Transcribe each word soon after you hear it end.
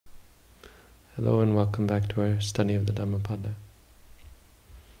Hello and welcome back to our study of the Dhammapada.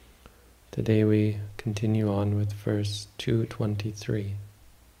 Today we continue on with verse 223,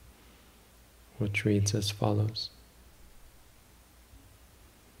 which reads as follows.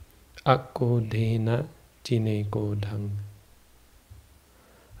 Akko dena jine kodhang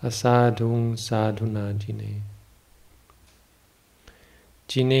asadung sadhuna jine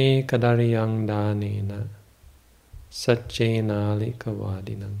jine kadariyang danena satchena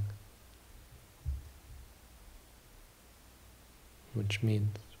likavadinang. Which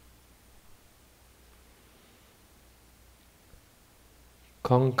means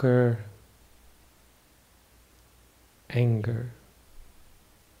conquer anger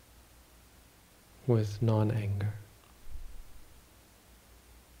with non-anger.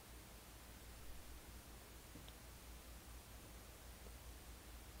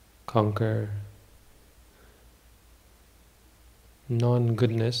 Conquer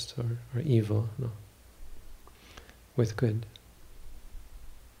non-goodness or evil with good.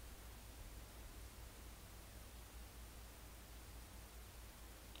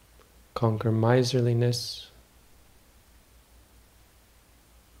 Conquer miserliness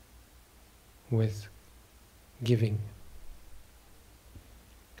with giving,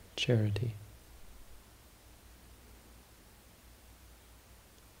 charity.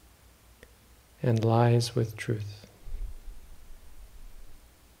 And lies with truth.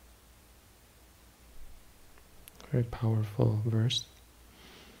 Very powerful verse.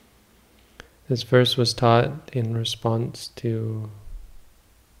 This verse was taught in response to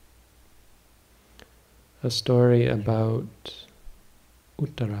a story about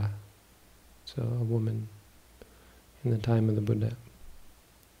Uttara, so a woman in the time of the Buddha.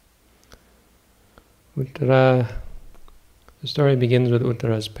 Uttara, the story begins with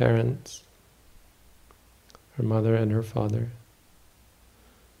Uttara's parents, her mother and her father,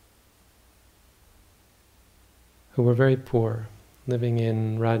 who were very poor, living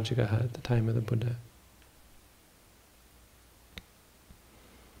in Rajagaha at the time of the Buddha.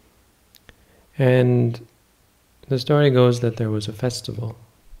 And the story goes that there was a festival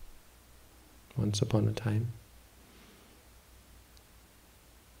once upon a time.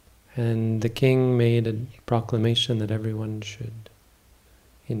 And the king made a proclamation that everyone should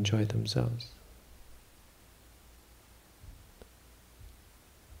enjoy themselves.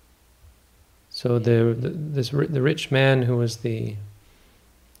 So the rich man who was the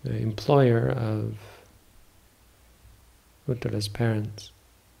employer of Uttara's parents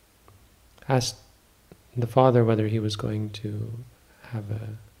asked the father whether he was going to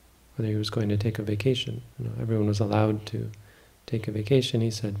take a vacation. Everyone was allowed to take a vacation.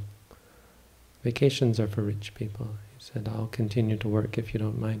 He said, vacations are for rich people. He said, I'll continue to work if you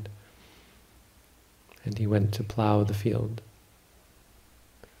don't mind. And he went to plow the field.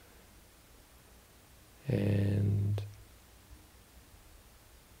 And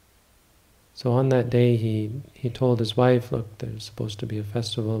so on that day he told his wife, look, there's supposed to be a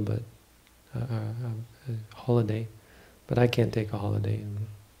festival, but a holiday, but I can't take a holiday,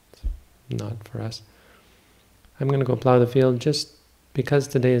 it's not for us. I'm going to go plow the field. Just because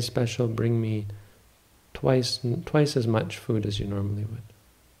today is special, bring me twice as much food as you normally would.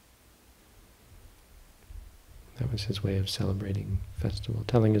 That was his way of celebrating festival,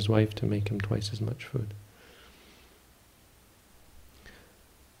 telling his wife to make him twice as much food.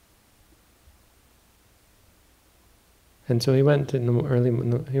 And so he went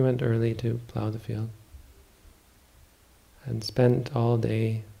early to plow the field and spent all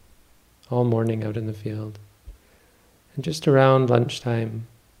morning out in the field. And just around lunchtime,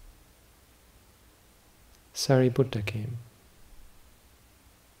 Sariputta came.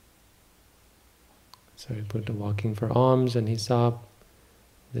 Sariputta walking for alms, and he saw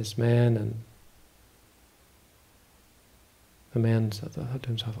this man, and the man thought to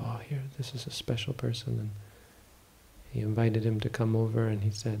himself, oh, here, this is a special person. And he invited him to come over, and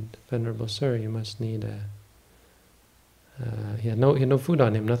he said, Venerable Sir, you must need he had no food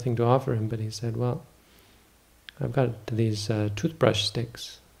on him, nothing to offer him, but he said, well, I've got these toothbrush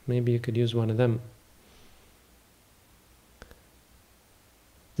sticks. Maybe you could use one of them.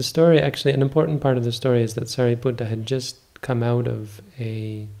 The story, actually, an important part of the story is that Sariputta had just come out of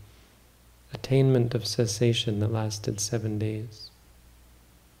an attainment of cessation that lasted 7 days.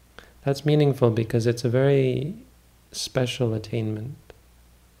 That's meaningful because it's a very special attainment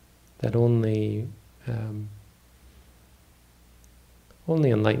that only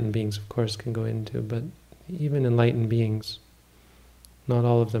enlightened beings, of course, can go into, but even enlightened beings, not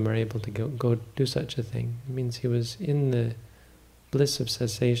all of them are able to go do such a thing. It means he was in the bliss of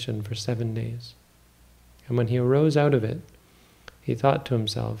cessation for 7 days. And when he arose out of it, he thought to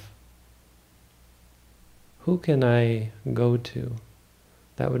himself, who can I go to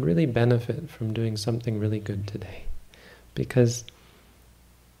that would really benefit from doing something really good today? Because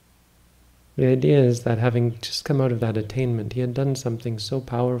the idea is that having just come out of that attainment, he had done something so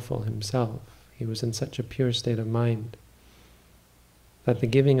powerful himself. He was in such a pure state of mind that the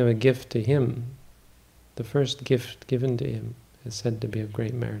giving of a gift to him, the first gift given to him, is said to be of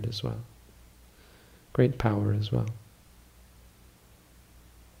great merit as well, great power as well.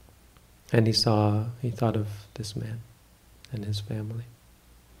 And he thought of this man and his family.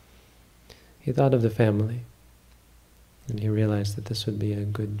 He thought of the family, and he realized that this would be a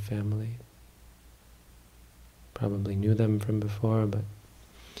good family. Probably knew them from before, but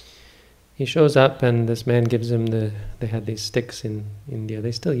he shows up and this man gives him they had these sticks in India,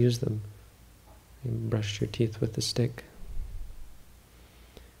 they still use them. You brush your teeth with the stick.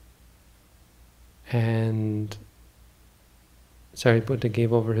 And Sariputta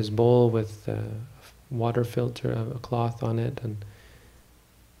gave over his bowl with a water filter, a cloth on it, and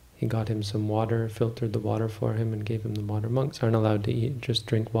he got him some water, filtered the water for him and gave him the water. Monks aren't allowed to just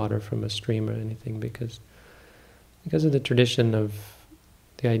drink water from a stream or anything because of the tradition of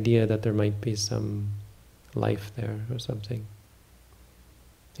the idea that there might be some life there or something.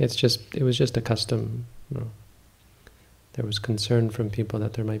 It was just a custom. There was concern from people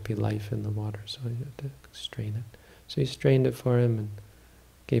that there might be life in the water, so he had to strain it. So he strained it for him and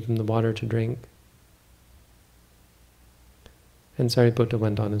gave him the water to drink. And Sariputta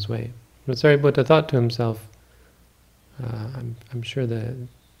went on his way. But Sariputta thought to himself, I'm sure the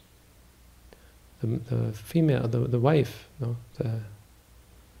female, the wife,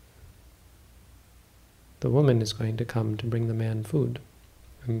 the woman is going to come to bring the man food.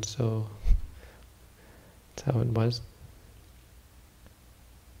 And so that's how it was.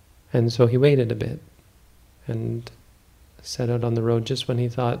 And so he waited a bit and set out on the road just when he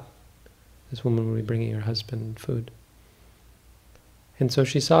thought this woman would be bringing her husband food. And so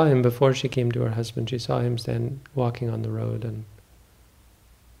she saw him before she came to her husband. She saw him walking on the road and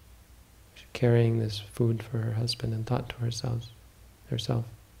carrying this food for her husband, and thought to herself,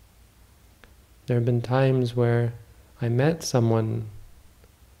 there have been times where I met someone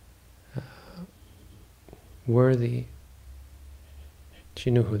worthy.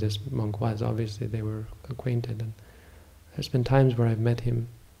 She knew who this monk was, obviously they were acquainted, and there's been times where I've met him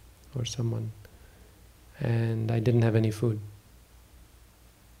or someone and I didn't have any food.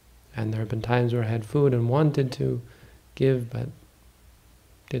 And there have been times where I had food and wanted to give but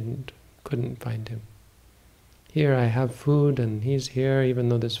couldn't find him. Here I have food and he's here, even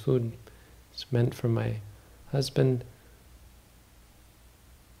though this food is meant for my husband.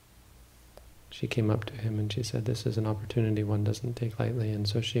 She came up to him and she said, this is an opportunity one doesn't take lightly. And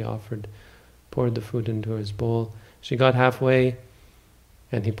so she poured the food into his bowl. She got halfway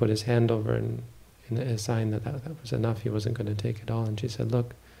and he put his hand over in a sign that was enough, he wasn't going to take it all. And she said,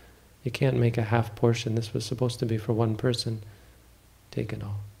 look, you can't make a half portion. This was supposed to be for one person. Take it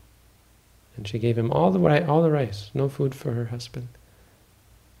all. And she gave him all the rice, no food for her husband.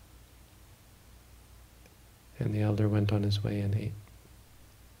 And the elder went on his way and ate.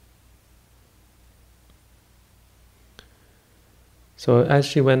 So as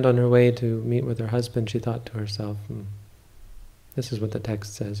she went on her way to meet with her husband, she thought to herself, this is what the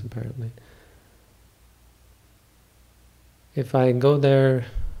text says apparently, if I go there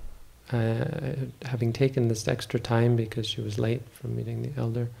having taken this extra time because she was late from meeting the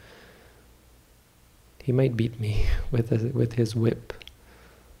elder, he might beat me with his whip.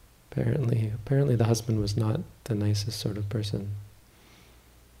 Apparently the husband was not the nicest sort of person.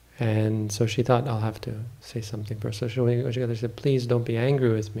 And so she thought, I'll have to say something first. So she said, please don't be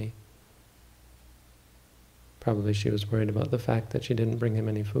angry with me. Probably she was worried about the fact that she didn't bring him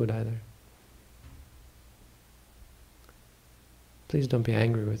any food either. Please don't be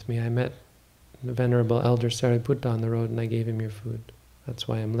angry with me. I met the Venerable Elder Sariputta on the road and I gave him your food. That's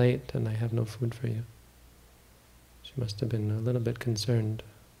why I'm late and I have no food for you. She must have been a little bit concerned,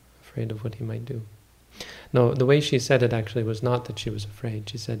 afraid of what he might do. No, the way she said it actually was not that she was afraid.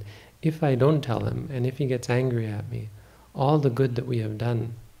 She said, if I don't tell him, and if he gets angry at me, all the good that we have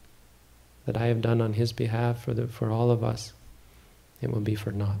done, that I have done on his behalf for all of us, it will be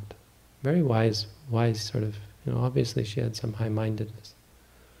for naught. Very wise sort of, obviously she had some high-mindedness.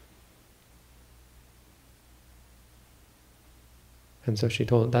 And so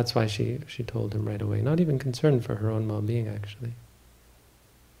that's why she told him right away, not even concerned for her own well-being actually.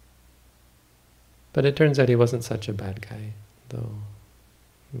 But it turns out he wasn't such a bad guy, though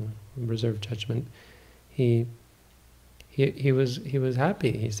reserved judgment. He was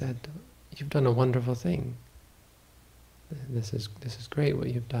happy. He said, "You've done a wonderful thing. This is great what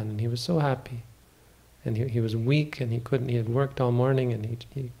you've done." And he was so happy. And he was weak, and he had worked all morning, and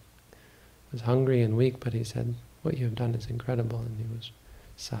he was hungry and weak, but he said, "What you have done is incredible," and he was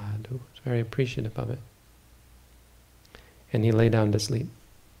sadhu, was very appreciative of it. And he lay down to sleep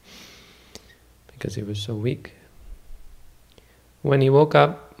because he was so weak. When he woke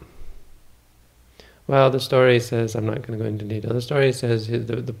up, well, the story says, I'm not going to go into detail, the story says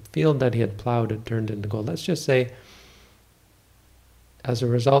the field that he had plowed had turned into gold. Let's just say, as a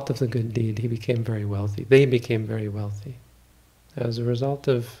result of the good deed, he became very wealthy. They became very wealthy. As a result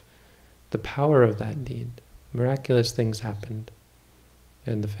of the power of that deed, miraculous things happened,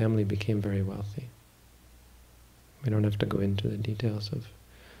 and the family became very wealthy. We don't have to go into the details of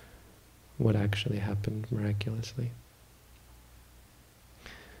what actually happened miraculously.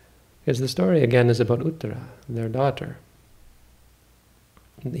 Because the story again is about Uttara, their daughter.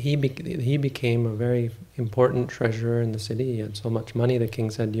 He became a very important treasurer in the city. He had so much money, the king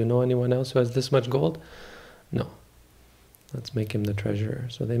said, "Do you know anyone else who has this much gold?" "No. Let's make him the treasurer."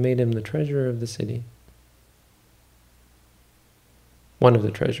 So they made him the treasurer of the city. One of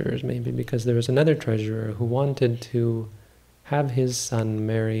the treasurers, maybe, because there was another treasurer who wanted to have his son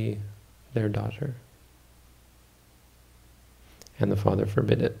marry their daughter. And the father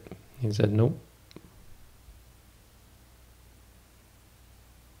forbid it. He said, "Nope."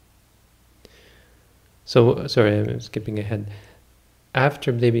 So, sorry, I'm skipping ahead.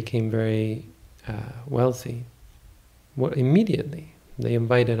 After they became very wealthy, immediately they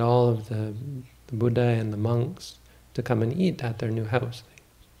invited all of the Buddha and the monks to come and eat at their new house.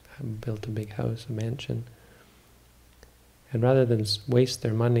 They built a big house, a mansion. And rather than waste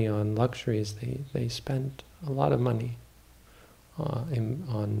their money on luxuries, they spent a lot of money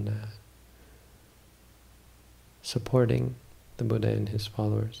on supporting the Buddha and his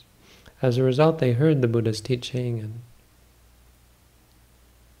followers. As a result, they heard the Buddha's teaching, and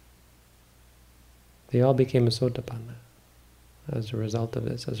they all became a Sotapanna as a result of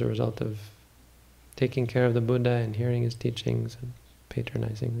this, as a result of taking care of the Buddha and hearing his teachings and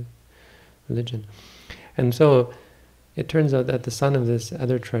patronizing the religion. And so it turns out that the son of this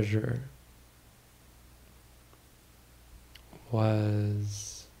other treasurer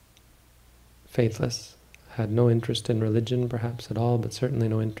was faithless, had no interest in religion perhaps at all, but certainly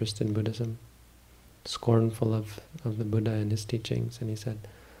no interest in Buddhism, scornful of the Buddha and his teachings, and he said,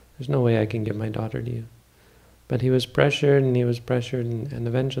 "There's no way I can give my daughter to you." But he was pressured, and and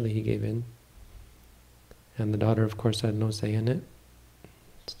eventually he gave in. And the daughter, of course, had no say in it.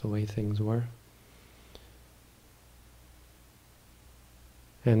 It's the way things were.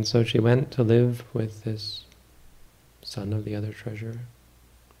 And so she went to live with this son of the other treasurer.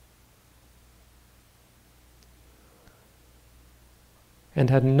 And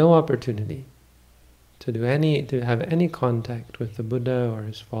had no opportunity to have any contact with the Buddha or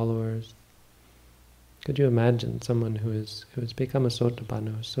his followers. Could you imagine someone who has become a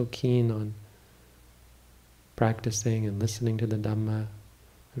Sotapanna, who's so keen on practicing and listening to the Dhamma?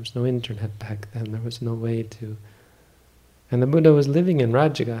 There was no internet back then. There was no way to. And the Buddha was living in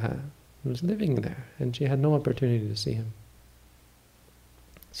Rajagaha. He was living there, and she had no opportunity to see him.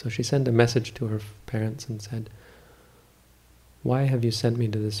 So she sent a message to her parents and said, "Why have you sent me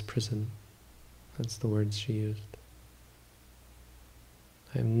to this prison?" That's the words she used.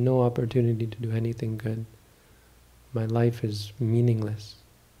 "I have no opportunity to do anything good. My life is meaningless,"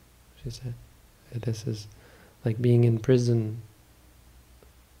 she said. "This is like being in prison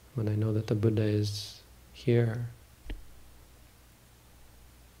when I know that the Buddha is here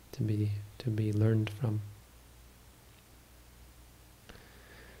to be learned from."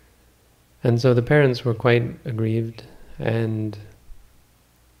 And so the parents were quite aggrieved, and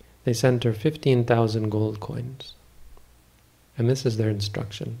they sent her 15,000 gold coins. And this is their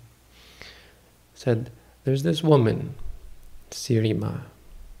instruction. Said, "There's this woman, Sirima,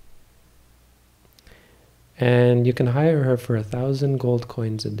 and you can hire her for 1,000 gold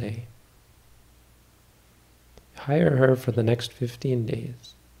coins a day. Hire her for the next 15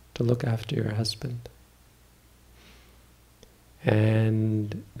 days to look after your husband.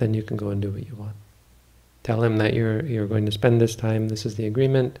 And then you can go and do what you want. Tell him that you're going to spend this time, this is the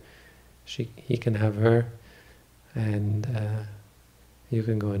agreement, he can have her, and you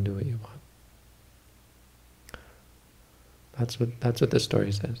can go and do what you want." That's what the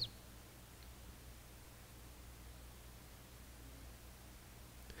story says.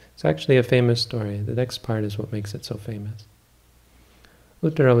 It's actually a famous story. The next part is what makes it so famous.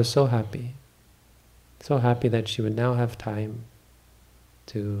 Uttara was so happy that she would now have time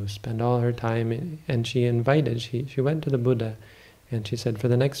to spend all her time, and she went to the Buddha and she said, "For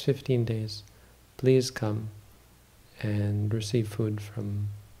the next 15 days, please come and receive food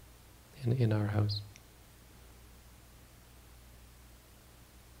in our house."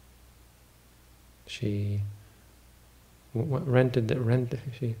 She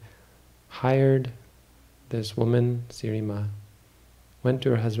she hired this woman, Sirima, went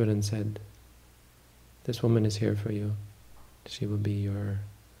to her husband and said, "This woman is here for you. She will be your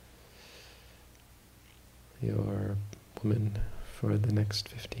woman for the next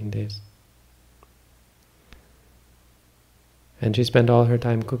 15 days." And she spent all her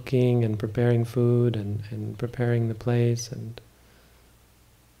time cooking and preparing food and preparing the place, and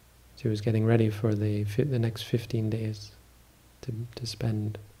she was getting ready for the next 15 days to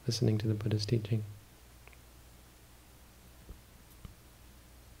spend listening to the Buddha's teaching.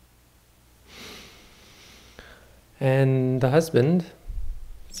 And the husband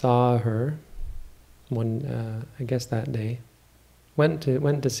saw her I guess that day, went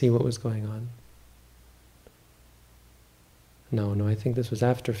to see what was going on. No, I think this was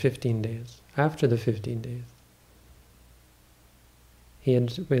after 15 days. After the 15 days. He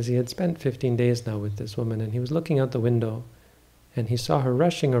had spent 15 days now with this woman, and he was looking out the window, and he saw her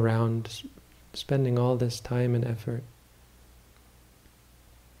rushing around, spending all this time and effort.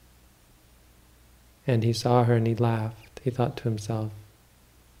 And he saw her and he laughed. He thought to himself,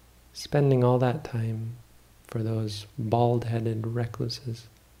 spending all that time for those bald-headed recluses.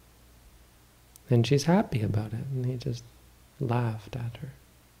 And she's happy about it. And he just laughed at her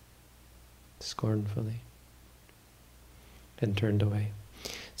scornfully and turned away.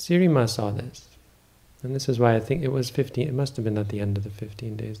 Sirima saw this. And this is why I think it was 15, it must have been at the end of the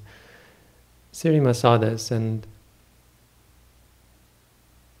 15 days. Sirima saw this and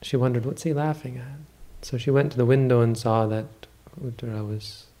she wondered, what's he laughing at? So she went to the window and saw that Uttara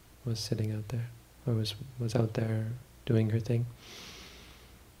was sitting out there, or was out there doing her thing.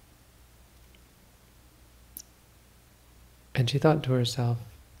 And she thought to herself,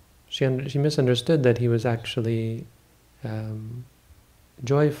 she misunderstood that he was actually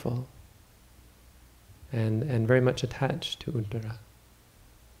joyful and very much attached to Uttara.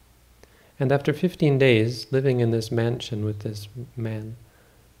 And after 15 days living in this mansion with this man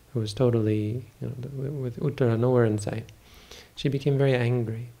who was totally, with Uttara nowhere in sight, she became very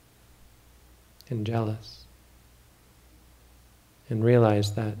angry and jealous and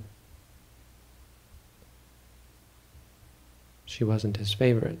realized that she wasn't his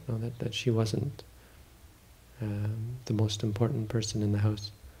favorite, that she wasn't the most important person in the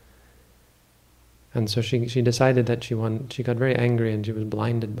house. And so she decided that she got very angry and she was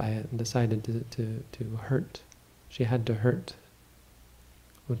blinded by it and decided to hurt. She had to hurt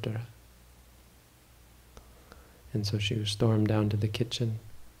Uttara. And so she stormed down to the kitchen,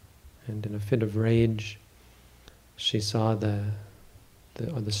 and in a fit of rage she saw the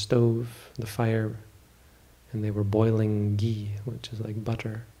stove, the fire, and they were boiling ghee, which is like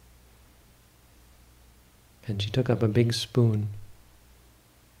butter. And she took up a big spoon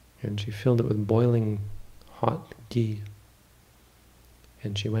and she filled it with boiling hot ghee.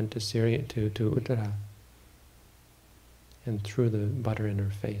 And she went to Uttara and threw the butter in her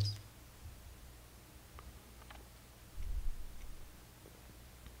face.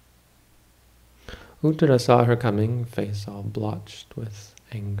 Uttara saw her coming, face all blotched with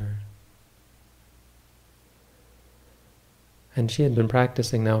anger. And she had been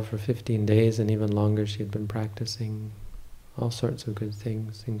practicing now for 15 days, and even longer she had been practicing all sorts of good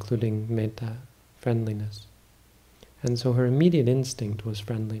things, including metta, friendliness. And so her immediate instinct was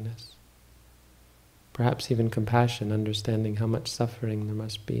friendliness. Perhaps even compassion, understanding how much suffering there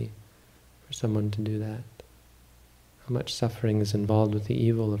must be for someone to do that. How much suffering is involved with the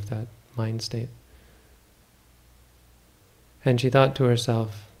evil of that mind state. And she thought to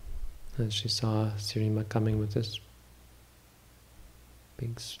herself, as she saw Sirima coming with this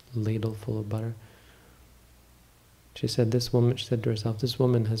big ladle full of butter, she said to herself, this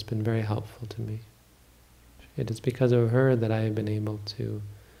woman has been very helpful to me. It is because of her that I have been able to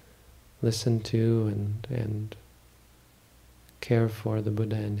listen to and care for the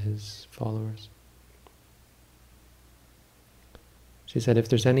Buddha and his followers. She said, if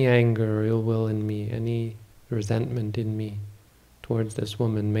there's any anger or ill will in me, any resentment in me towards this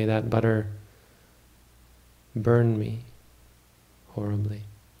woman, may that butter burn me horribly.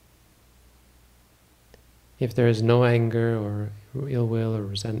 If there is no anger or ill will or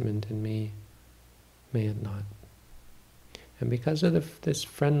resentment in me, may it not. And because of this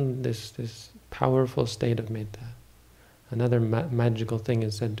powerful state of metta, another magical thing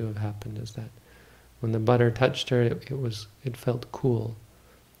is said to have happened, is that when the butter touched her, it felt cool,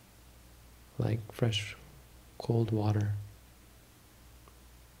 like fresh, cold water.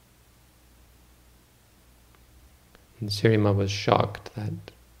 And Sirima was shocked that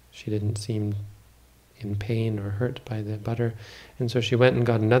she didn't seem in pain or hurt by the butter, and so she went and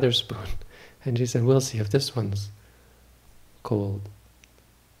got another spoon And she said, we'll see if this one's cold.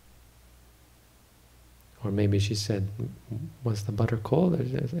 Or maybe she said, was the butter cold?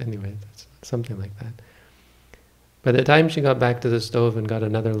 Anyway, that's something like that. By the time she got back to the stove and got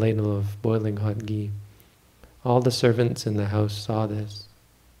another ladle of boiling hot ghee, all the servants in the house saw this.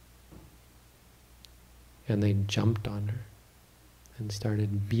 And they jumped on her and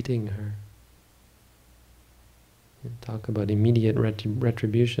started beating her. And talk about immediate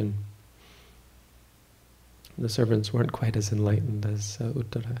retribution. The servants weren't quite as enlightened as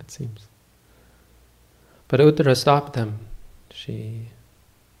Uttara, it seems. But Uttara stopped them. She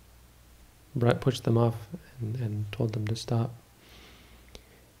pushed them off and told them to stop.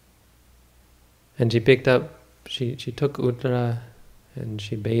 And she picked up, she took Uttara and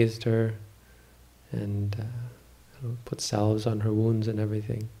she bathed her and put salves on her wounds and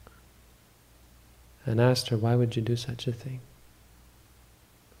everything. And asked her, why would you do such a thing?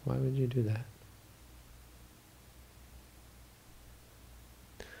 Why would you do that?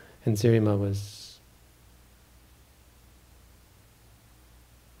 And Sirima was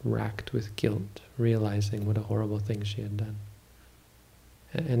racked with guilt, realizing what a horrible thing she had done.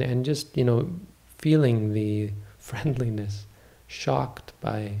 And just, feeling the friendliness, shocked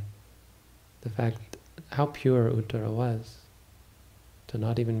by the fact how pure Uttara was, to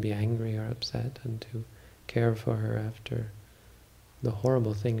not even be angry or upset and to care for her after the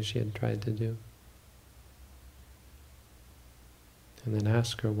horrible things she had tried to do. And then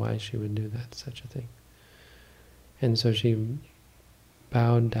ask her why she would do such a thing. And so she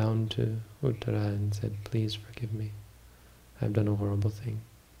bowed down to Uttara and said, please forgive me. I've done a horrible thing.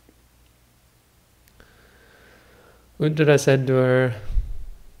 Uttara said to her,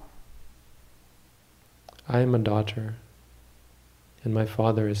 I am a daughter, and my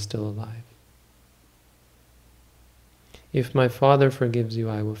father is still alive. If my father forgives you,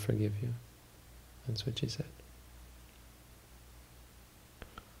 I will forgive you. That's what she said.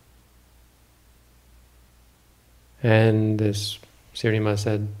 And this Sirima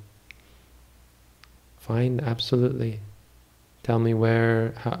said, fine, absolutely. Tell me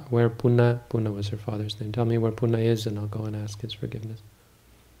where Punna was her father's name. Tell me where Punna is and I'll go and ask his forgiveness.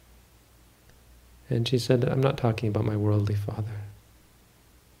 And she said, I'm not talking about my worldly father.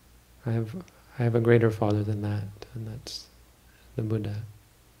 I have a greater father than that, and that's the Buddha.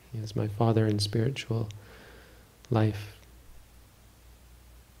 He is my father in spiritual life.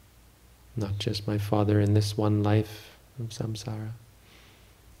 Not just my father in this one life of samsara.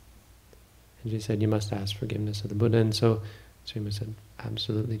 And she said, you must ask forgiveness of the Buddha. And so Srima said,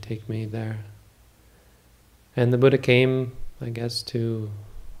 absolutely, take me there. And the Buddha came, I guess,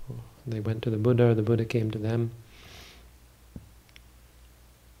 they went to the Buddha, or the Buddha came to them.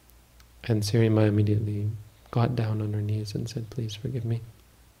 And Sirima immediately got down on her knees and said, please forgive me.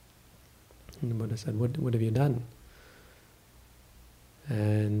 And the Buddha said, what have you done?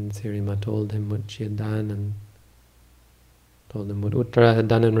 And Sirima told him what she had done and told him what Uttara had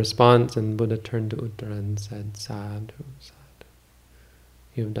done in response. And Buddha turned to Uttara and said, Sadhu, sadhu.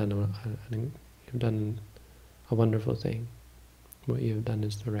 You've done a wonderful thing. What you have done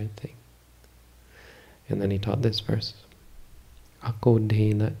is the right thing. And then he taught this verse.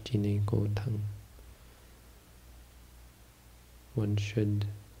 Akodhena jine kodhang. One should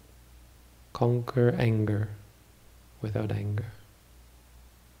conquer anger without anger.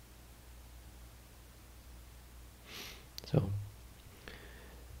 So,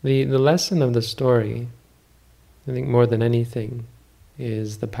 the lesson of the story, I think more than anything,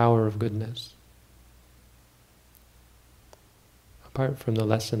 is the power of goodness. Apart from the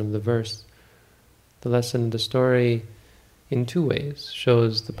lesson of the verse, the lesson of the story in two ways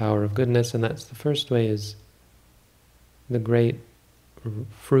shows the power of goodness, and that's the first way is the great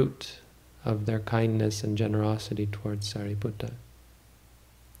fruit of their kindness and generosity towards Sariputta.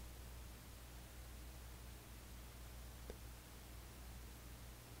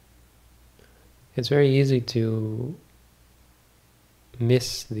 It's very easy to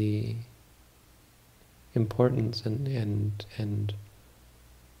miss the importance and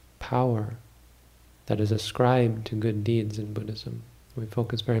power that is ascribed to good deeds in Buddhism. We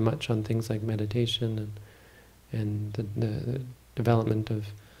focus very much on things like meditation and the development of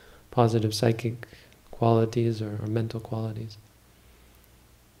positive psychic qualities or mental qualities.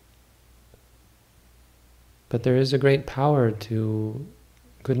 But there is a great power to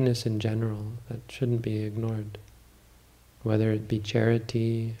goodness in general that shouldn't be ignored, whether it be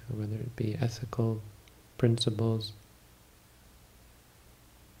charity or whether it be ethical principles.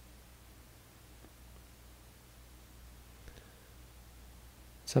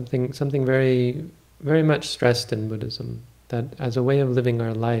 Something very, very much stressed in Buddhism, that as a way of living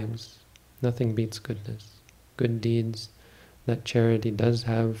our lives, Nothing beats goodness. Good deeds, that charity does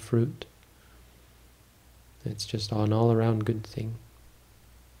have fruit. It's just an all-around good thing.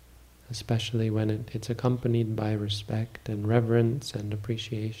 Especially when it's accompanied by respect and reverence and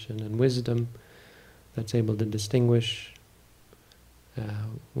appreciation and wisdom that's able to distinguish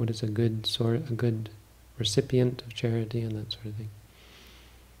what is a good recipient of charity and that sort of thing.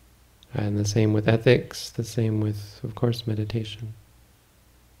 And the same with ethics, the same with, of course, meditation.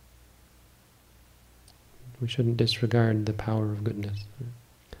 We shouldn't disregard the power of goodness.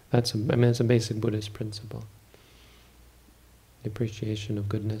 That's a basic Buddhist principle. The appreciation of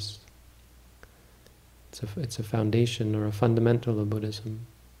goodness. It's a foundation or a fundamental of Buddhism.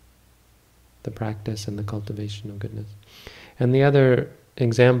 The practice and the cultivation of goodness. And the other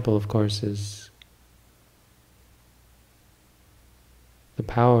example, of course, is the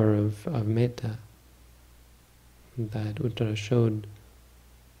power of metta that Uttara showed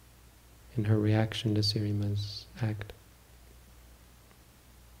in her reaction to Sirima's act.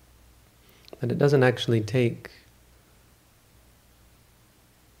 That it doesn't actually take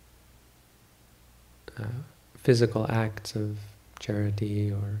physical acts of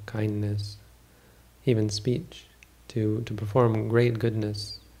charity or kindness, even speech, to perform great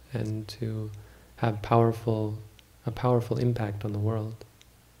goodness and to have a powerful impact on the world.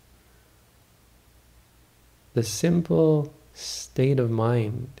 The simple state of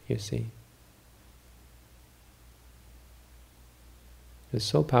mind, you see, is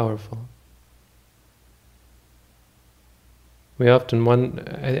so powerful.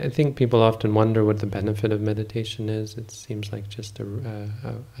 I think people often wonder what the benefit of meditation is. It seems like just a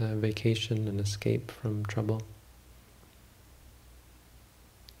vacation, an escape from trouble.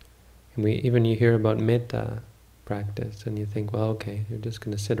 And you hear about metta practice and you think, well, okay, you're just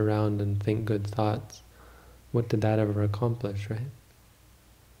going to sit around and think good thoughts. What did that ever accomplish, right?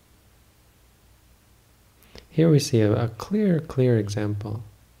 Here we see a clear example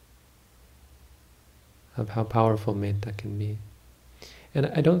of how powerful metta can be. And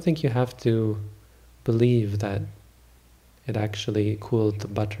I don't think you have to believe that it actually cooled the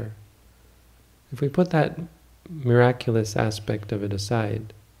butter. If we put that miraculous aspect of it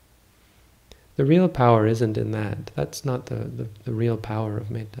aside, the real power isn't in that. That's not the real power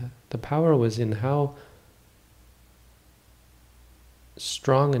of metta. The power was in how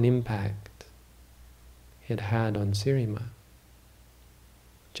strong an impact it had on Sirima.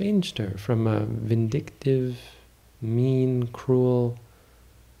 Changed her from a vindictive, mean, cruel,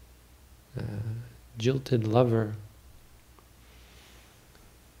 jilted lover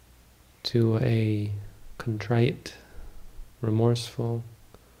to a contrite, remorseful,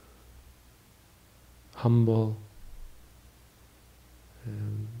 humble,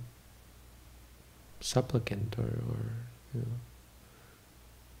 supplicant, or you know,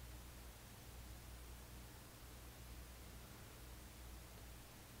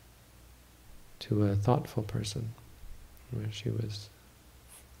 to a thoughtful person, where she was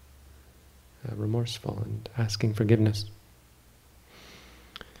remorseful and asking forgiveness.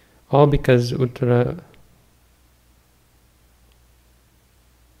 All because Uttara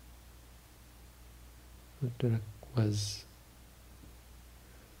was,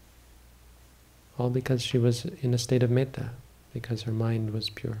 all because she was in a state of metta, because her mind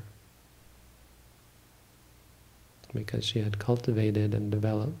was pure, because she had cultivated and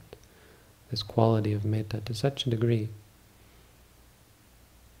developed this quality of metta to such a degree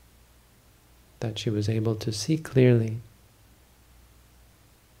that she was able to see clearly.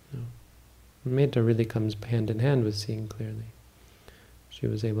 Metta really comes hand in hand with seeing clearly. She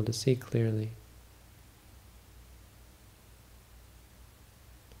was able to see clearly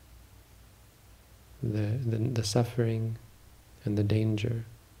the suffering and the danger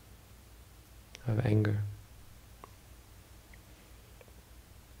of anger,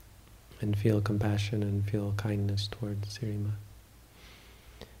 and feel compassion and feel kindness towards Sirima.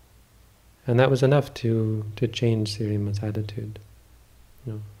 And that was enough to change Sirima's attitude,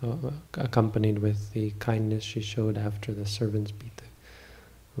 accompanied with the kindness she showed after the servants beat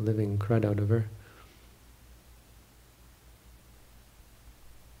the living crud out of her.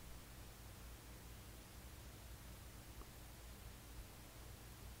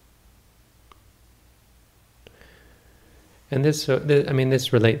 And this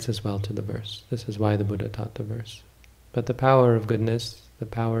relates as well to the verse. This is why the Buddha taught the verse. But the power of goodness, the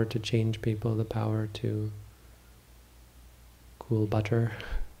power to change people, the power to cool butter,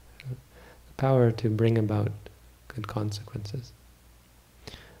 the power to bring about good consequences,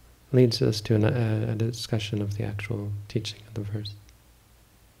 leads us to a discussion of the actual teaching of the verse.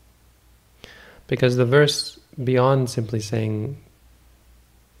 Because the verse, beyond simply saying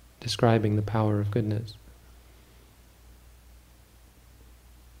describing the power of goodness.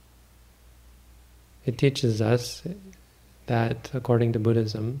 It teaches us that, according to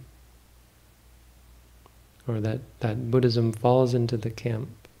Buddhism, or that Buddhism falls into the camp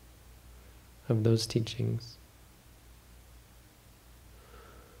of those teachings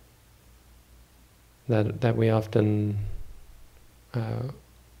that we often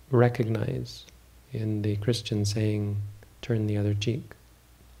recognize in the Christian saying, "Turn the other cheek."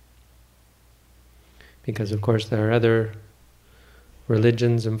 Because, of course, there are other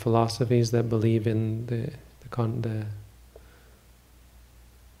religions and philosophies that believe in the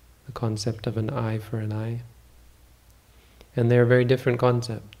concept of an eye for an eye. And they are very different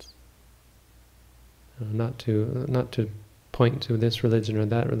concepts. Not to point to this religion or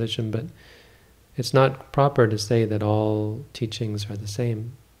that religion, but it's not proper to say that all teachings are the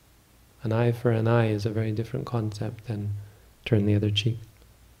same. An eye for an eye is a very different concept than turn the other cheek.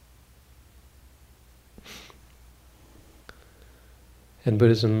 And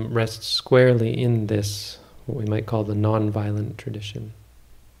Buddhism rests squarely in this, what we might call the non-violent tradition.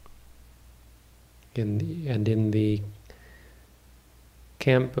 In the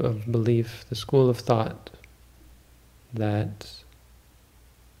camp of belief, the school of thought, that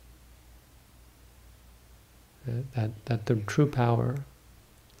the true power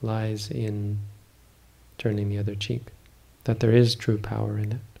lies in turning the other cheek, that there is true power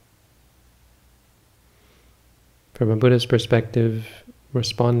in it. From a Buddhist perspective,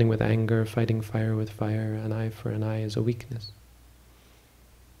 responding with anger, fighting fire with fire, an eye for an eye, is a weakness.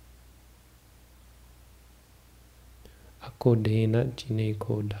 Akodena jine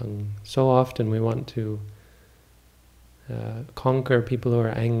kodhang. So often we want to conquer people who are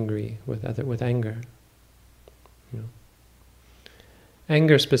angry with anger. You know.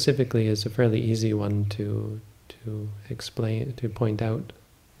 Anger specifically is a fairly easy one to explain, to point out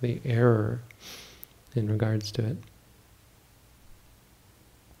the error in regards to it.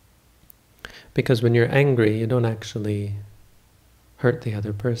 Because when you're angry, you don't actually hurt the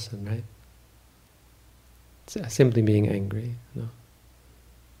other person, right? It's simply being angry. No.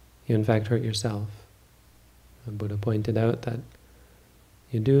 You in fact hurt yourself. The Buddha pointed out that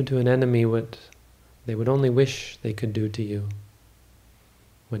you do to an enemy what they would only wish they could do to you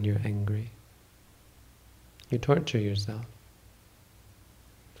when you're angry. You torture yourself.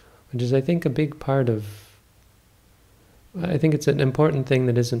 Which is, I think, a big part of... I think it's an important thing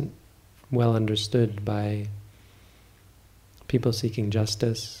that isn't well understood by people seeking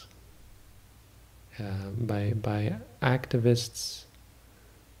justice, by activists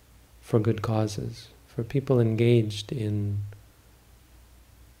for good causes, for people engaged in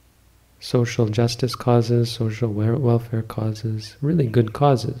social justice causes, social welfare causes, really good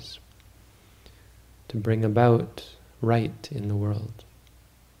causes, to bring about right in the world.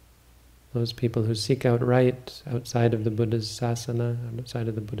 Those people who seek out right outside of the Buddha's sasana, outside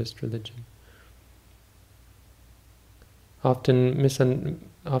of the Buddhist religion, often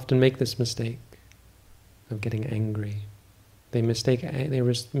make this mistake of getting angry. They mistake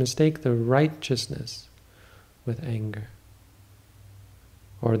the righteousness with anger.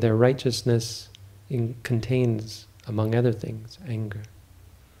 Or their righteousness contains, among other things, anger.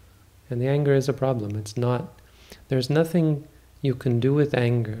 And the anger is a problem. It's not... There's nothing you can do with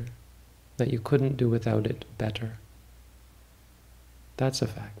anger that you couldn't do without it better. That's a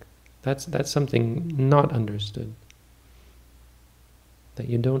fact. That's something not understood. That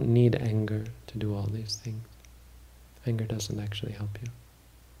you don't need anger to do all these things. Anger doesn't actually help you.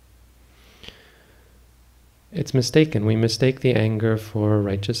 It's mistaken. We mistake the anger for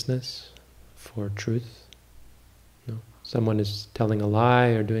righteousness, for truth. No. Someone is telling a lie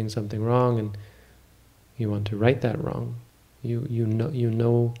or doing something wrong, and you want to right that wrong. You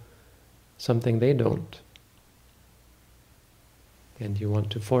know something they don't, and you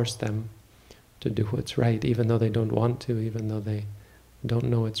want to force them to do what's right, even though they don't want to, even though they don't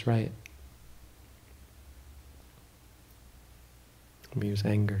know it's right. We use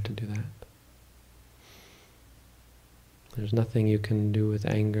anger to do that. There's nothing you can do with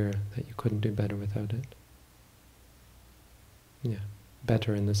anger that you couldn't do better without it. Yeah,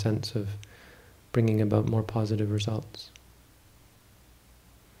 better in the sense of bringing about more positive results.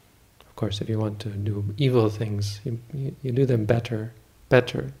 Of course, if you want to do evil things, you do them better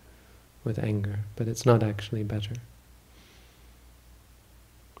with anger, but it's not actually better.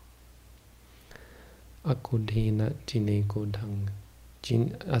 Akodhena jine kodhang,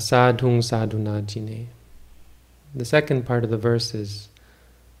 asadhung sadhuna jine. The second part of the verse is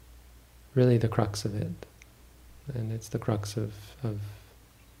really the crux of it. And it's the crux of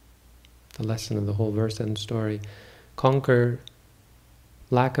the lesson of the whole verse and story. Conquer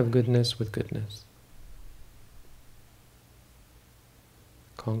lack of goodness with goodness.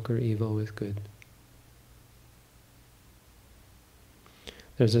 Conquer evil with good.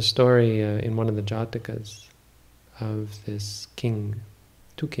 There's a story in one of the Jatakas of this king,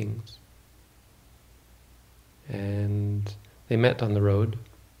 two kings, and they met on the road,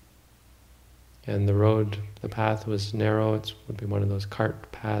 and the path was narrow. It would be one of those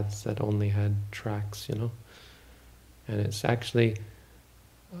cart paths that only had tracks, and it's actually,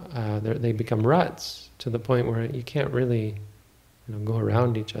 they become ruts to the point where you can't really go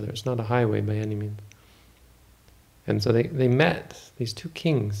around each other. It's not a highway by any means. And so they met, these two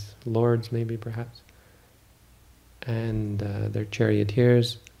kings, lords maybe perhaps, and their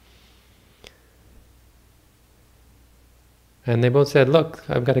charioteers. And they both said, "Look,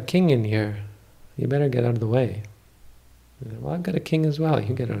 I've got a king in here. You better get out of the way." And said, "Well, I've got a king as well.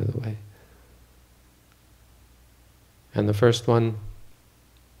 You get out of the way." And the first one,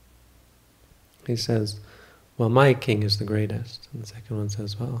 he says, "Well, my king is the greatest." And the second one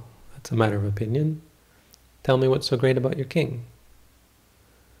says, "Well, that's a matter of opinion. Tell me what's so great about your king."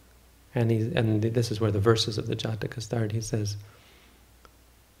 And this is where the verses of the Jataka start. He says,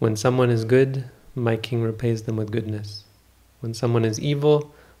 "When someone is good, my king repays them with goodness. When someone is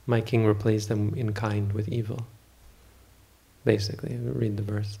evil, my king repays them in kind with evil." Basically, read the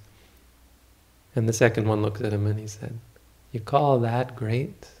verse. And the second one looks at him and he said, "You call that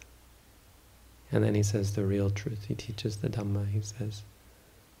great?" And then he says the real truth. He teaches the Dhamma. He says,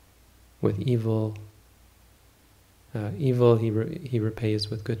 with evil he repays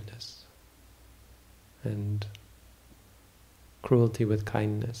with goodness, and cruelty with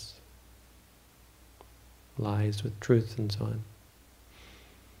kindness, lies with truth, and so on.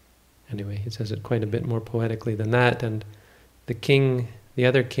 Anyway, he says it quite a bit more poetically than that, and the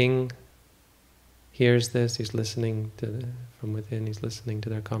other king, hears this. He's listening from within. He's listening to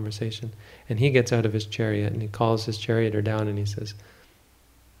their conversation, and he gets out of his chariot and he calls his charioteer down and he says,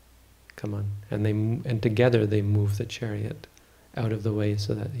 "Come on!" And together they move the chariot out of the way,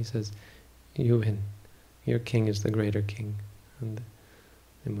 so that he says, "You win. Your king is the greater king," and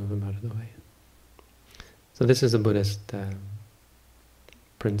they move him out of the way. So this is a Buddhist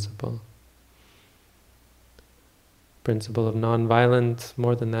principle. Principle of non-violence.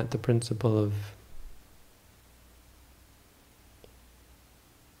 More than that, the principle of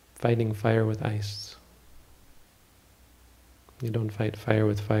fighting fire with ice. You don't fight fire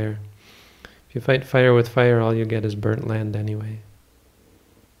with fire. If you fight fire with fire, all you get is burnt land anyway.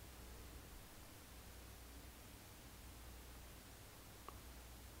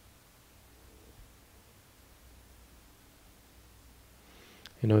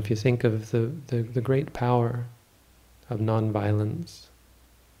 If you think of the great power of non-violence,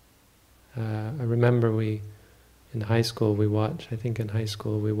 I remember in high school we watched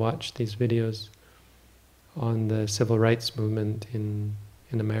these videos on the civil rights movement in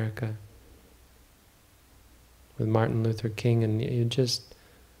America with Martin Luther King, and you just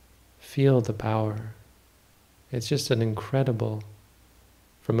feel the power. It's just an incredible,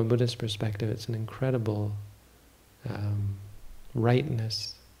 from a Buddhist perspective, it's an incredible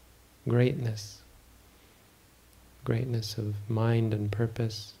rightness, greatness of mind and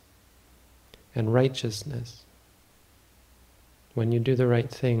purpose and righteousness. When you do the right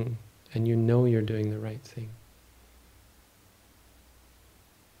thing and you know you're doing the right thing.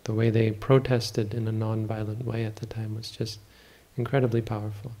 The way they protested in a non-violent way at the time was just incredibly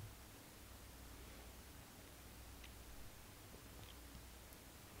powerful.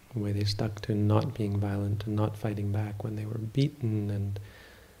 The way they stuck to not being violent and not fighting back when they were beaten and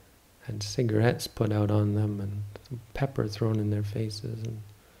had cigarettes put out on them and pepper thrown in their faces and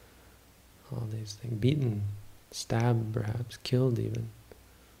all these things. Beaten, stabbed perhaps, killed even.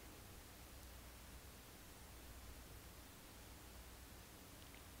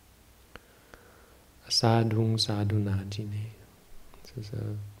 Asadhung sadhuna jine.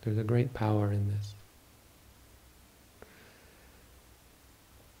 There's a great power in this.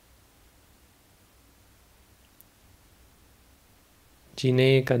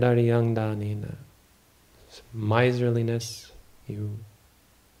 Jine kadariyang danena. Miserliness you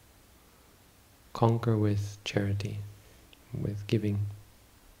conquer with charity, with giving.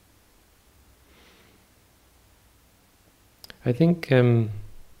 I think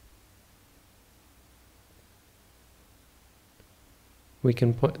we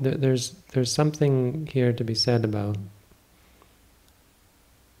can put there's something here to be said about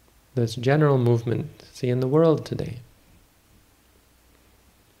this general movement. See, in the world today,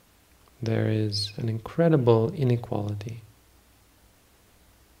 there is an incredible inequality.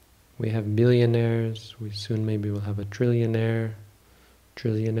 We have billionaires, we soon maybe will have a trillionaire,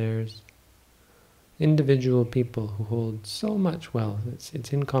 trillionaires, individual people who hold so much wealth,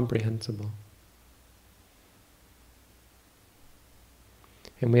 it's incomprehensible.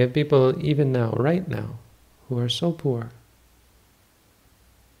 And we have people even now, right now, who are so poor.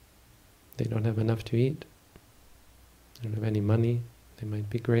 They don't have enough to eat. They don't have any money. They might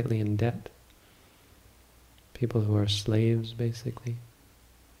be greatly in debt. People who are slaves, basically.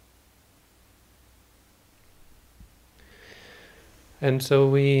 And so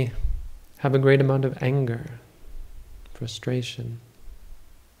we have a great amount of anger, frustration,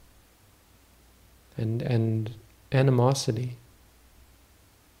 and animosity.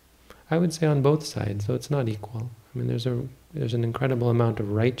 I would say on both sides, so it's not equal. I mean, there's an incredible amount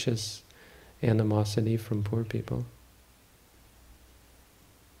of righteous animosity from poor people.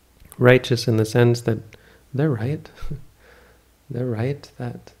 Righteous in the sense that they're right. They're right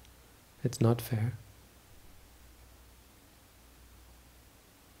that it's not fair.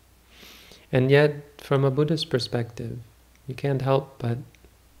 And yet, from a Buddhist perspective, you can't help but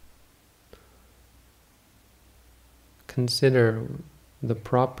consider the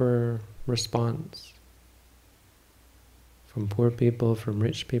proper response from poor people, from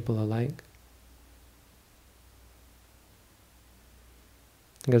rich people alike.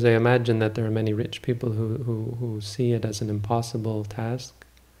 Because I imagine that there are many rich people who see it as an impossible task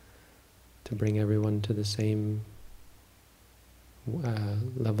to bring everyone to the same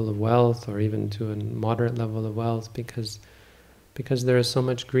level of wealth, or even to a moderate level of wealth, because there is so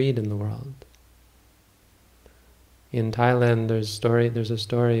much greed in the world. In Thailand, there's a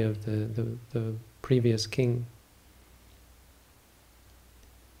story of the previous king.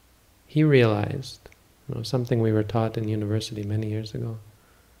 He realized, something we were taught in university many years ago,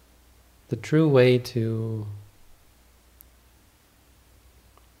 the true way to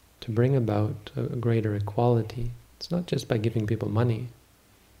bring about a greater equality, it's not just by giving people money,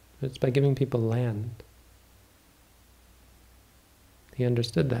 it's by giving people land. He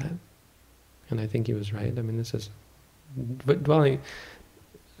understood that, and I think he was right. I mean, this is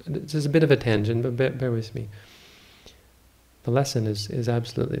a bit of a tangent, but bear with me. The lesson is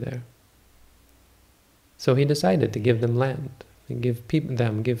absolutely there. So he decided to give them land, and give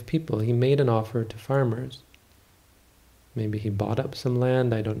people. He made an offer to farmers. Maybe he bought up some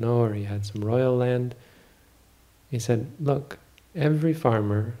land, I don't know, or he had some royal land. He said, look, every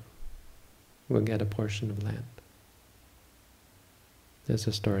farmer will get a portion of land. There's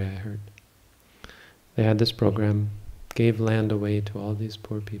a story I heard. They had this program, gave land away to all these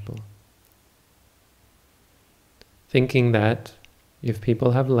poor people, thinking that if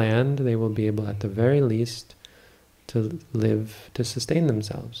people have land, they will be able, at the very least, to live, to sustain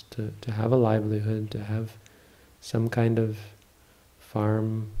themselves, to have a livelihood, to have some kind of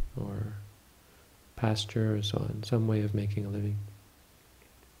farm or pasture or so on, some way of making a living.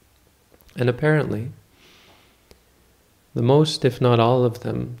 And apparently, the most, if not all of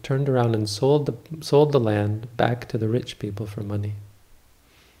them, turned around and sold the land back to the rich people for money.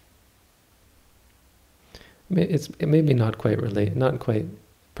 It may be not quite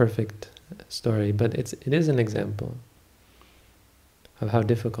perfect story, but it is an example of how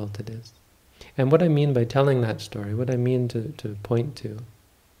difficult it is. And what I mean by telling that story, what I mean to point to,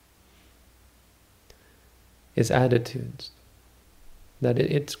 is attitudes. That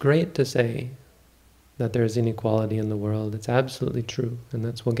it's great to say that there is inequality in the world. It's absolutely true, and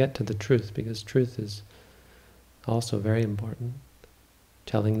we'll get to the truth, because truth is also very important.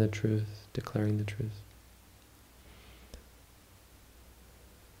 Telling the truth, declaring the truth.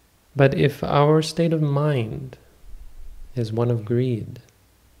 But if our state of mind is one of greed,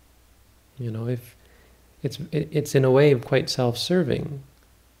 if it's in a way quite self-serving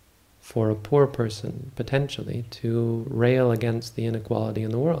for a poor person, potentially, to rail against the inequality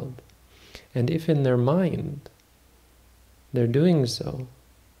in the world. And if in their mind they're doing so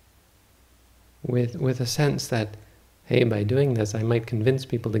with a sense that, hey, by doing this I might convince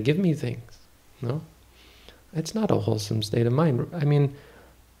people to give me things, no? It's not a wholesome state of mind. I mean,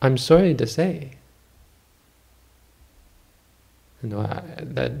 I'm sorry to say,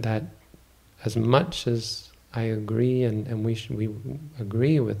 that as much as I agree, and we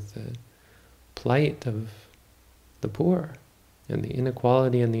agree with the plight of the poor, and the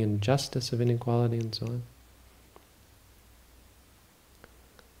inequality and the injustice of inequality and so on.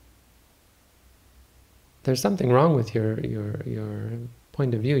 There's something wrong with your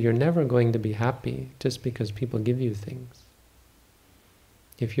point of view. You're never going to be happy just because people give you things.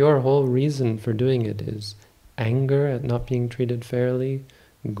 If your whole reason for doing it is anger at not being treated fairly,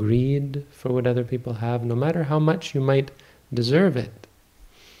 greed for what other people have, no matter how much you might deserve it,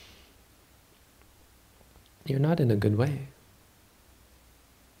 you're not in a good way.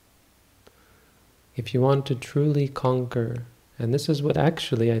 if you want to truly conquer, and this is what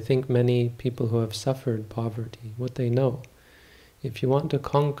actually I think many people who have suffered poverty, what they know, if you want to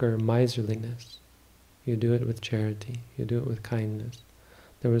conquer miserliness, you do it with charity, you do it with kindness.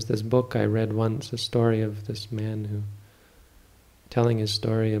 There was this book I read once, a story of this man who, telling his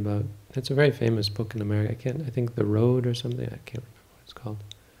story about, it's a very famous book in America, I think The Road or something, I can't remember what it's called.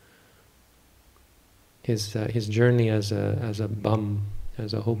 His journey as a bum,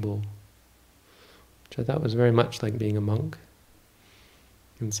 as a hobo, which I thought was very much like being a monk,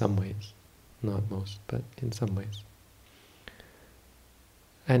 in some ways. Not most, but in some ways.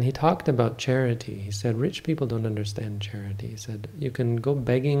 And he talked about charity. He said, rich people don't understand charity. He said, you can go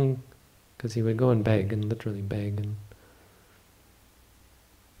begging, because he would go and beg, and literally beg, and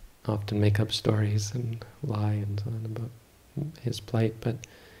often make up stories and lie and so on about his plight. But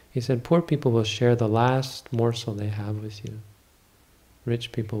he said, poor people will share the last morsel they have with you.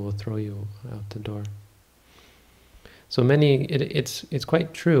 Rich people will throw you out the door. So it's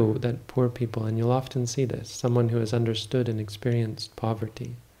quite true that poor people, and you'll often see this, someone who has understood and experienced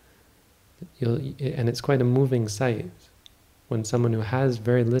poverty, and it's quite a moving sight when someone who has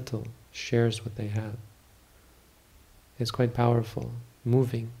very little shares what they have. It's quite powerful,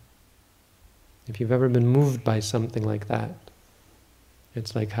 moving. If you've ever been moved by something like that,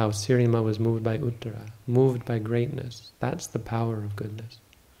 it's like how Sirima was moved by Uttara, moved by greatness. That's the power of goodness.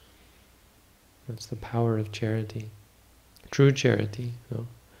 That's the power of charity. True charity. You know?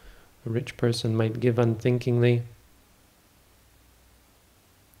 A rich person might give unthinkingly.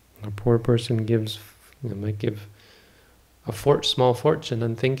 A poor person might give a small fortune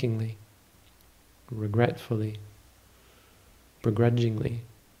unthinkingly, regretfully, begrudgingly.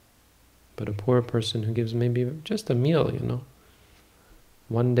 But a poor person who gives maybe just a meal,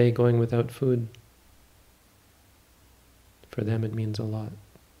 one day going without food, for them it means a lot.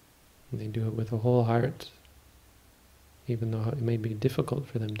 And they do it with a whole heart, even though it may be difficult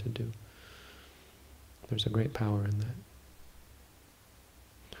for them to do. There's a great power in that.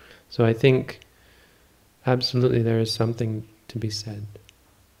 So I think absolutely there is something to be said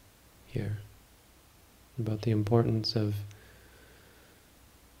here about the importance of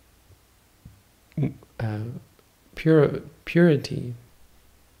purity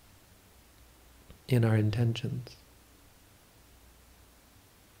in our intentions.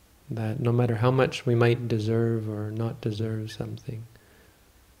 That no matter how much we might deserve or not deserve something,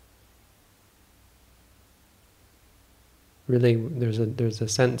 really there's a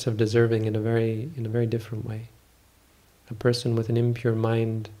sense of deserving in a very different way. A person with an impure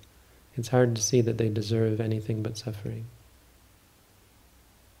mind, it's hard to see that they deserve anything but suffering.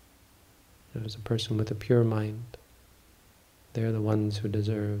 There's a person with a pure mind, they're the ones who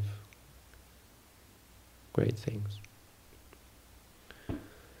deserve great things.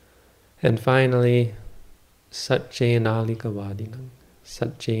 And finally, Satchena Alikavadinam.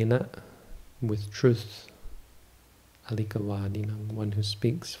 Satchena, with truth, Alikavadinam, one who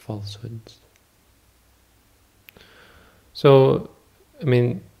speaks falsehoods. So,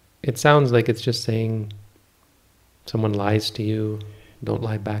 it sounds like it's just saying someone lies to you, don't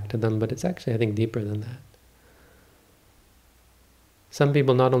lie back to them, but it's actually, I think, deeper than that. Some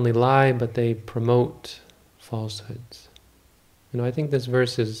people not only lie, but they promote falsehoods. I think this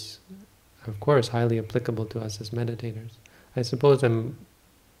verse is, of course, highly applicable to us as meditators. I suppose I'm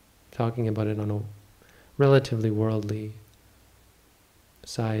talking about it on a relatively worldly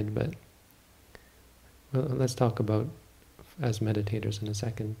side, but let's talk about as meditators in a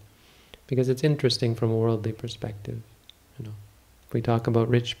second, because it's interesting from a worldly perspective. If we talk about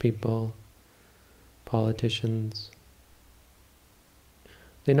rich people, politicians,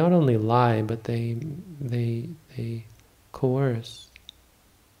 they not only lie, but they coerce.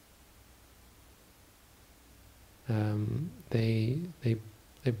 They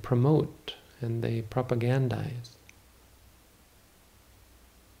promote and they propagandize.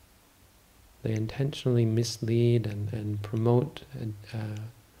 They intentionally mislead and promote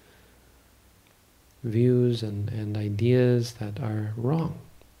views and ideas that are wrong.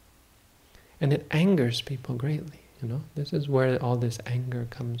 And it angers people greatly, This is where all this anger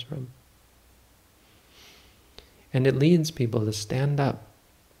comes from. And it leads people to stand up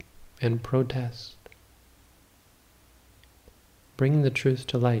and protest. Bring the truth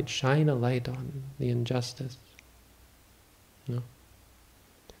to light. Shine a light on the injustice.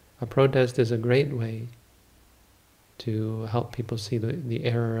 A protest is a great way to help people see the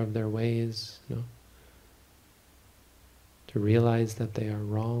error of their ways, to realize that they are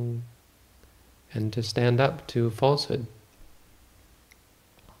wrong, and to stand up to falsehood.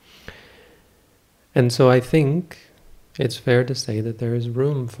 And so I think It's fair to say that there is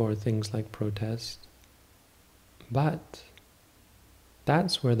room for things like protest, but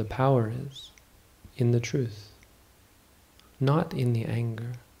that's where the power is, in the truth, not in the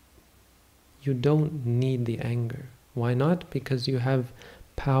anger. You don't need the anger. Why not? Because you have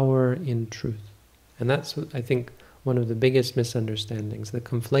power in truth. And that's, I think, one of the biggest misunderstandings, the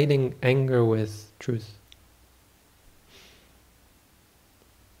conflating anger with truth.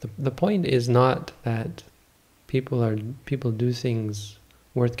 The point is not that people do things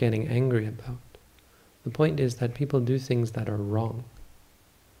worth getting angry about. The point is that people do things that are wrong,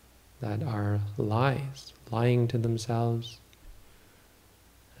 that are lies, lying to themselves,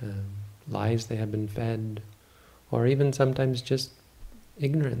 lies they have been fed, or even sometimes just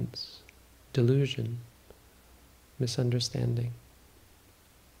ignorance, delusion, misunderstanding.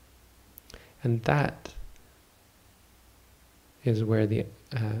 And that is where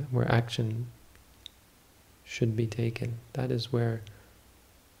where action should be taken. That is where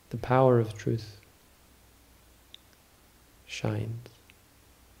the power of truth shines.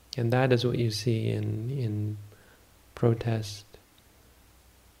 And that is what you see in protest.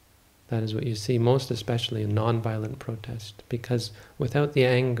 That is what you see most especially in nonviolent protest, because without the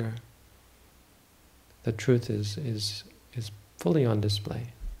anger, the truth is fully on display.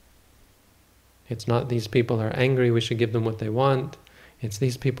 It's not these people are angry, we should give them what they want. It's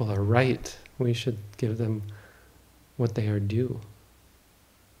these people are right, we should give them what they are due.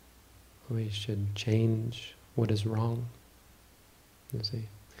 We should change what is wrong. You see,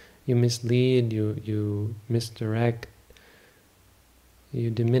 you mislead, you misdirect, you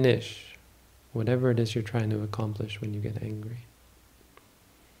diminish whatever it is you're trying to accomplish when you get angry.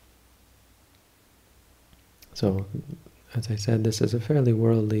 So, as I said, this is a fairly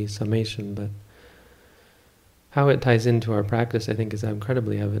worldly summation, but how it ties into our practice, I think, is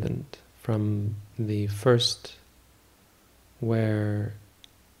incredibly evident from the first, where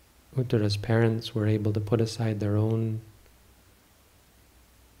Uttara's parents were able to put aside their own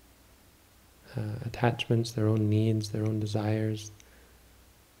attachments, their own needs, their own desires,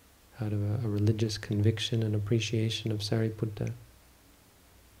 out of a religious conviction and appreciation of Sariputta.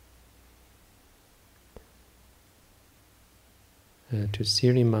 To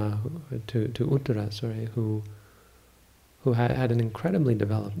Sirima, to Uttara, who had an incredibly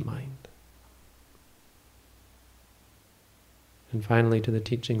developed mind. And finally, to the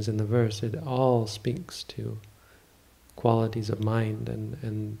teachings in the verse, it all speaks to qualities of mind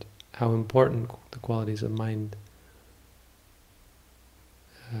and how important the qualities of mind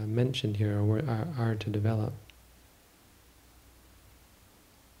mentioned here are to develop.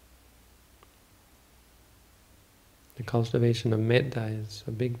 The cultivation of metta is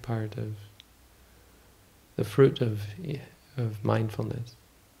a big part of the fruit of mindfulness.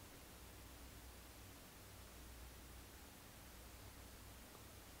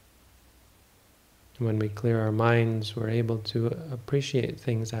 When we clear our minds, we're able to appreciate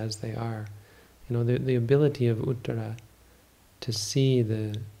things as they are. You know, the ability of Uttara to see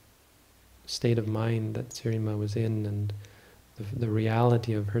the state of mind that Sirima was in, and the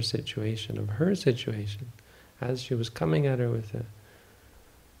reality of her situation, as she was coming at her with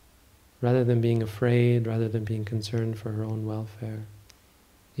rather than being afraid, rather than being concerned for her own welfare.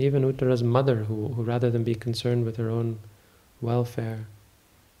 Even Uttara's mother, who rather than be concerned with her own welfare,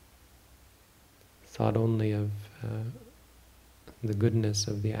 thought only of the goodness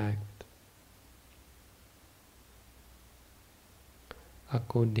of the act.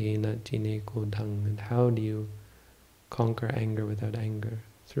 Akodena jine kodhang. And how do you conquer anger without anger?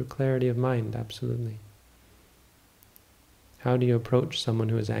 Through clarity of mind, absolutely. How do you approach someone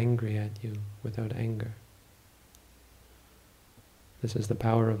who is angry at you without anger? This is the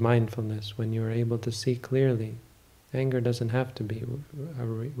power of mindfulness, when you are able to see clearly. Anger doesn't have to be a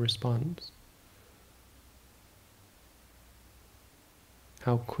response.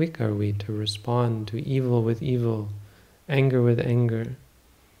 How quick are we to respond to evil with evil, anger with anger,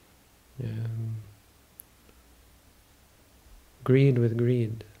 greed with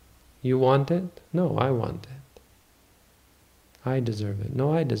greed. You want it? No, I want it. I deserve it.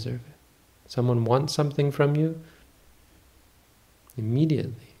 No, I deserve it. Someone wants something from you,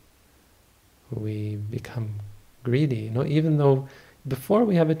 immediately we become greedy. You know, even though before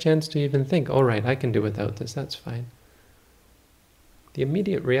we have a chance to even think, all right, I can do without this, that's fine. The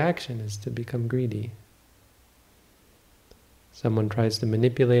immediate reaction is to become greedy. Someone tries to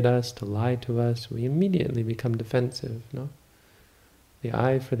manipulate us, to lie to us, we immediately become defensive. No, the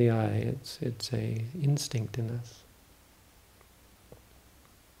eye for the eye. It's a instinct in us.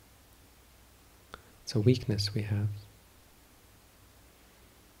 It's a weakness we have.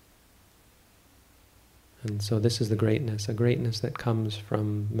 And so this is the greatness, a greatness that comes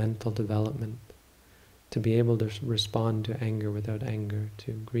from mental development, to be able to respond to anger without anger,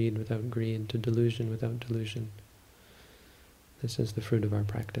 to greed without greed, to delusion without delusion. This is the fruit of our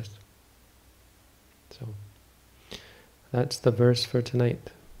practice. So, that's the verse for tonight.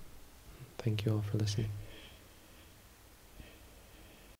 Thank you all for listening.